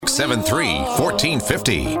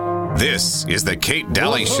673-1450. This is the Kate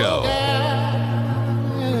Dalley Show.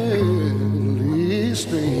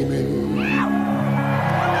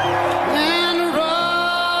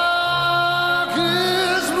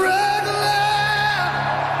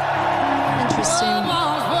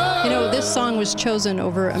 This song was chosen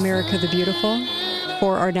over America the Beautiful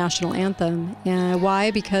for our national anthem. And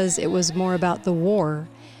why? Because it was more about the war,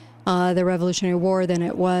 the Revolutionary War, than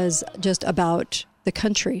it was just about the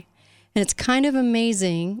country. And it's kind of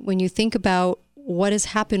amazing when you think about what has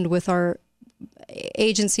happened with our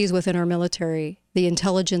agencies within our military, the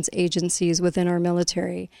intelligence agencies within our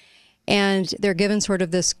military. And they're given sort of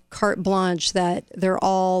this carte blanche that they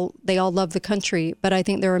all love the country. But I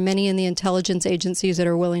think there are many in the intelligence agencies that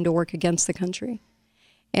are willing to work against the country.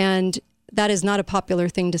 And that is not a popular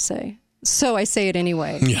thing to say. So I say it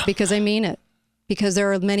anyway, because I mean it. Because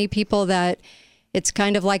there are many people that it's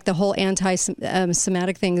kind of like the whole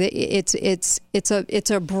anti-Semitic thing.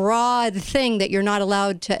 It's a broad thing that you're not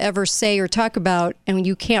allowed to ever say or talk about, and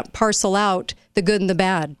you can't parcel out the good and the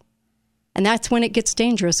bad. And that's when it gets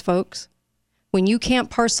dangerous, folks. When you can't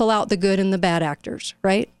parcel out the good and the bad actors,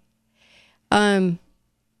 right?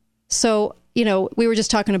 So, we were just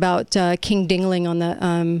talking about King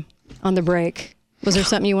Dingling on the break. Was there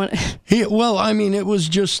something you want? It was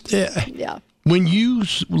just... yeah. When you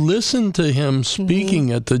listen to him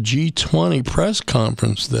speaking at the G20 press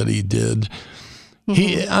conference that he did,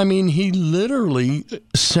 he literally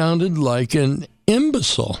sounded like an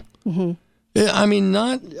imbecile. Mm-hmm.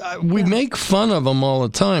 We make fun of him all the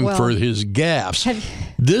time for his gaffes.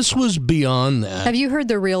 This was beyond that. Have you heard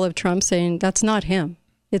the reel of Trump saying, that's not him?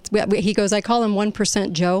 He goes, I call him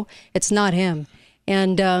 1% Joe. It's not him.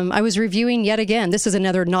 And I was reviewing yet again. This is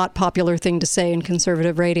another not popular thing to say in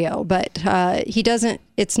conservative radio, but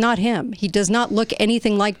it's not him. He does not look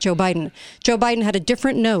anything like Joe Biden. Joe Biden had a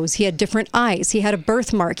different nose. He had different eyes. He had a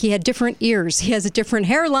birthmark. He had different ears. He has a different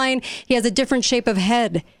hairline. He has a different shape of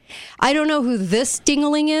head. I don't know who this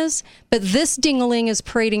dingling is, but this dingling is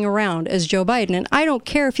parading around as Joe Biden. And I don't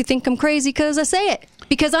care if you think I'm crazy because I say it.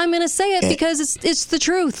 Because I'm going to say it because it's the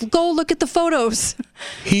truth. Go look at the photos.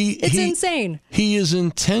 It's insane. He is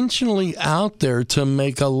intentionally out there to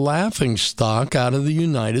make a laughingstock out of the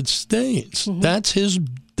United States. Mm-hmm.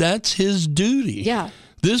 That's his duty. Yeah.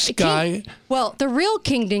 This guy... the real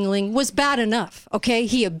King Dingling was bad enough, okay?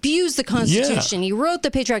 He abused the Constitution. Yeah. He wrote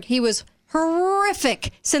the Patriot Act. He was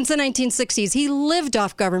horrific since the 1960s. He lived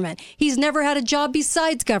off government. He's never had a job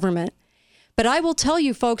besides government. But I will tell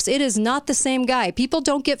you, folks, it is not the same guy. People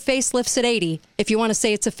don't get facelifts at 80, if you want to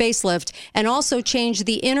say it's a facelift, and also change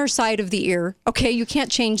the inner side of the ear. Okay, you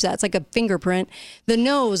can't change that. It's like a fingerprint. The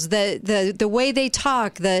nose, the way they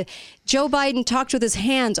talk. Joe Biden talked with his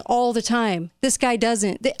hands all the time. This guy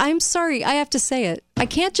doesn't. I'm sorry, I have to say it. I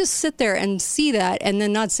can't just sit there and see that and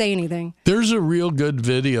then not say anything. There's a real good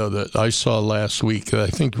video that I saw last week that I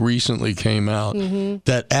think recently came out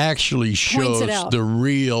that actually shows the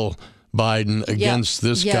real Biden against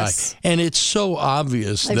this guy. And it's so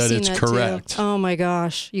obvious that it's correct. Too. Oh my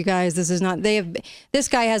gosh, you guys, this is not, this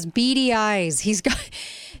guy has beady eyes. He's got,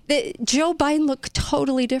 Joe Biden looked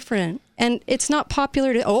totally different. And it's not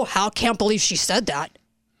popular to, I can't believe she said that.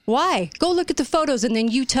 Why? Go look at the photos and then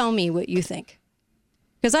you tell me what you think.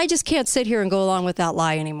 Because I just can't sit here and go along with that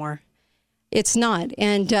lie anymore. It's not.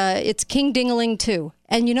 And it's King Dingling too.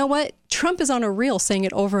 And you know what? Trump is on a reel saying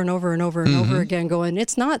it over and over and over and over again, going,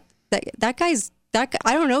 it's not. That guy's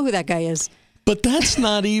I don't know who that guy is. But that's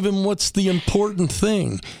not even what's the important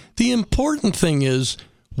thing. The important thing is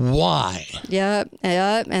why. Yeah.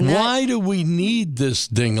 And why do we need this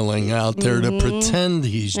dingling out there to pretend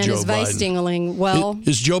he's and Joe his Biden? Vice dingling. Well,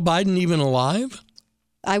 is Joe Biden even alive?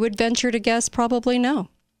 I would venture to guess probably no.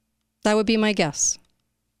 That would be my guess.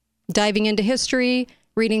 Diving into history,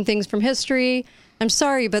 reading things from history. I'm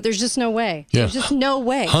sorry, but there's just no way. Yeah. There's just no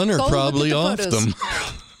way. Hunter probably offed them.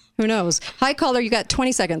 Who knows? Hi, caller. You got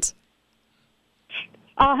 20 seconds.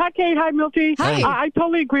 Hi, Kate. Hi, Milty. Hi. I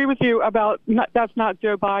totally agree with you about that's not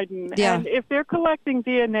Joe Biden. Yeah. And if they're collecting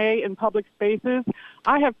DNA in public spaces,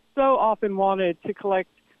 I have so often wanted to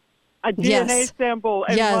collect a DNA sample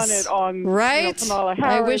and run it on Kamala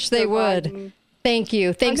Harris. I wish they would. Biden. Thank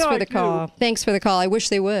you. Thanks for the call. Thanks for the call. I wish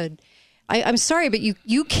they would. I'm sorry, but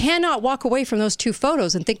you cannot walk away from those two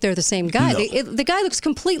photos and think they're the same guy. No. The guy looks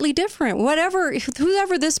completely different.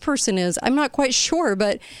 Whoever this person is, I'm not quite sure,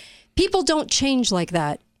 but people don't change like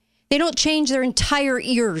that. They don't change their entire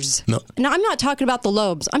ears. No. Now, I'm not talking about the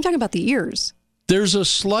lobes. I'm talking about the ears. There's a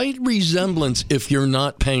slight resemblance if you're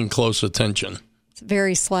not paying close attention.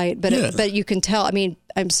 very slight, but you can tell. I mean,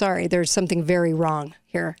 I'm sorry, there's something very wrong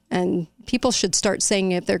here, and people should start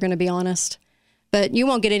saying it if they're going to be honest. But you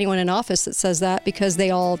won't get anyone in office that says that because they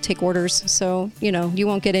all take orders. So, you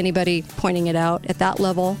won't get anybody pointing it out at that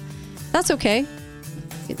level. That's okay.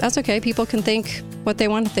 That's okay. People can think what they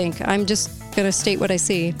want to think. I'm just going to state what I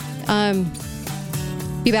see.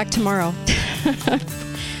 Be back tomorrow.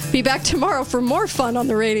 Be back tomorrow for more fun on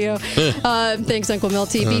the radio. Thanks, Uncle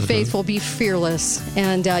Milty. Be faithful, be fearless.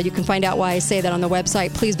 And you can find out why I say that on the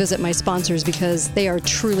website. Please visit my sponsors because they are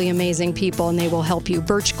truly amazing people and they will help you.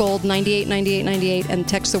 Birch Gold, 989898, and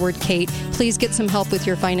text the word Kate. Please get some help with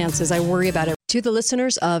your finances. I worry about it. To the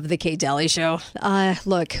listeners of the Kate Dalley Show,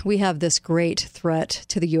 look, we have this great threat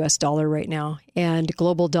to the U.S. dollar right now, and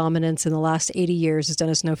global dominance in the last 80 years has done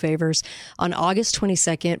us no favors. On August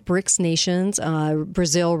 22nd, BRICS nations,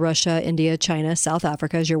 Brazil, Russia, India, China, South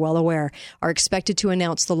Africa, as you're well aware, are expected to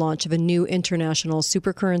announce the launch of a new international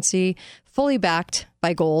supercurrency fully backed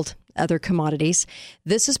by gold, other commodities.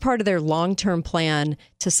 This is part of their long-term plan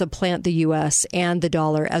to supplant the U.S. and the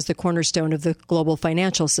dollar as the cornerstone of the global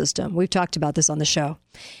financial system. We've talked about this on the show.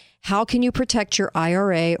 How can you protect your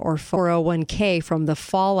IRA or 401k from the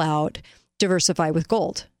fallout? Diversify with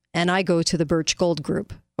gold. And I go to the Birch Gold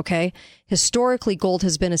Group. Okay. Historically, gold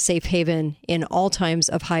has been a safe haven in all times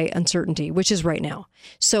of high uncertainty, which is right now.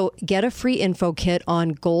 So get a free info kit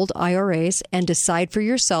on gold IRAs and decide for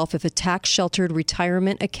yourself if a tax sheltered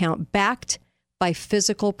retirement account backed by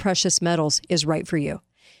physical precious metals is right for you.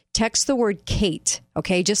 Text the word Kate.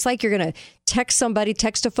 Okay. Just like you're going to text somebody,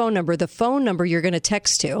 text a phone number, the phone number you're going to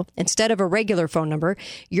text to instead of a regular phone number,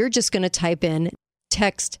 you're just going to type in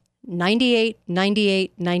text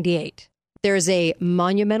 989898. There's a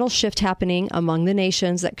monumental shift happening among the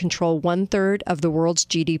nations that control 1/3 of the world's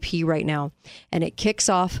GDP right now, and it kicks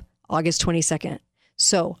off August 22nd.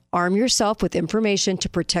 So arm yourself with information to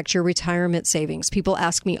protect your retirement savings. People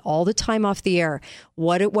ask me all the time off the air,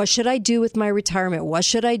 what should I do with my retirement? What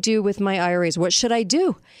should I do with my IRAs? What should I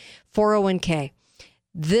do? 401k.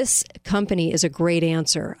 This company is a great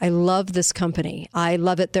answer. I love this company. I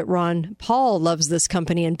love it that Ron Paul loves this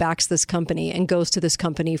company and backs this company and goes to this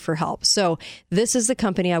company for help. So this is the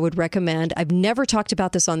company I would recommend. I've never talked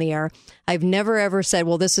about this on the air. I've never ever said,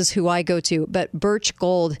 well, this is who I go to. But Birch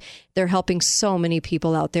Gold, they're helping so many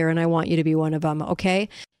people out there, and I want you to be one of them, okay?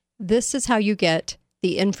 This is how you get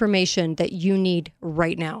the information that you need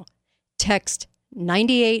right now. Text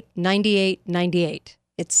 989898.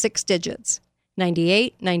 It's 6 digits.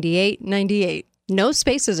 989898. No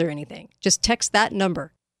spaces or anything. Just text that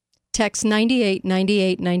number. Text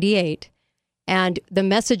 989898. And the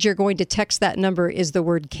message you're going to text that number is the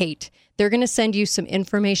word Kate. They're going to send you some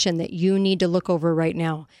information that you need to look over right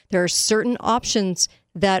now. There are certain options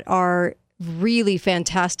that are really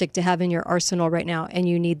fantastic to have in your arsenal right now, and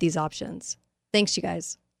you need these options. Thanks, you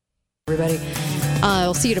guys. Everybody.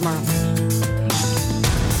 I'll see you tomorrow.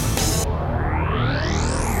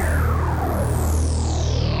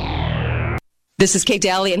 This is Kate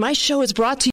Dalley, and my show is brought to you